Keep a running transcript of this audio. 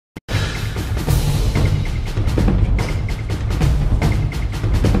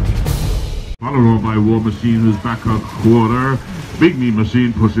Followed on by War Machine, who's back a quarter. Big Mean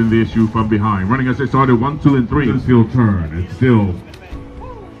Machine pushing the issue from behind. Running as they started 1, 2, and 3. Field turn. It's still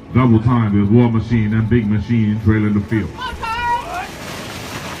double time with War Machine and Big Machine trailing the field.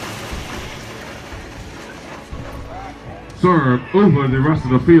 Serve over the rest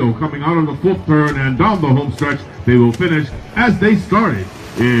of the field, coming out of the fourth turn and down the home stretch. They will finish as they started.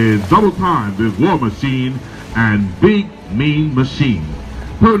 It's double time with War Machine and Big Mean Machine.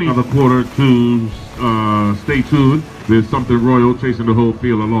 Pony of the quarter to stay tuned. There's Something Royal chasing the whole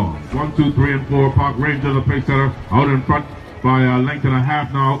field along. 1, 2, 3, and 4. Park Ranger, the pace setter, out in front by a length and a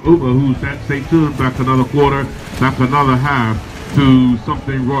half now. Over Who's That? Stay tuned. Back another quarter. Back another half to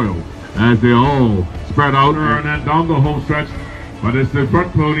Something Royal as they all spread out and down the home stretch. But it's the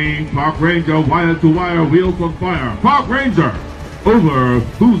front pony, Park Ranger, wire to wire, wheels on fire. Park Ranger over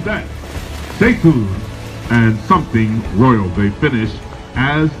Who's That? Stay tuned. And Something Royal. They finish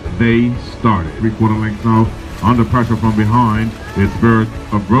as they started. 3/4 length now, under pressure from behind. It's Spirit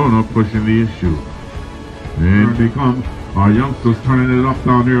of Bermuda pushing the issue. And they come. Our youngsters turning it up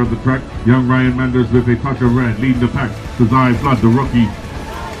down here at the track. Young Ryan Menders with a touch of red, leading the pack. Desire Flood, the rookie.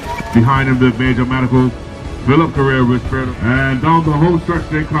 Behind him, the Major Medical. Philip Career with Spirit. And down the home stretch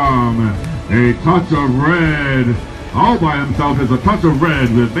they come. A touch of red. All by himself is a touch of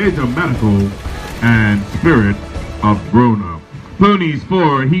red with Major Medical and Spirit of Bermuda. Ponies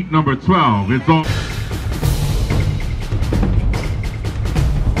for heat number 12. It's all.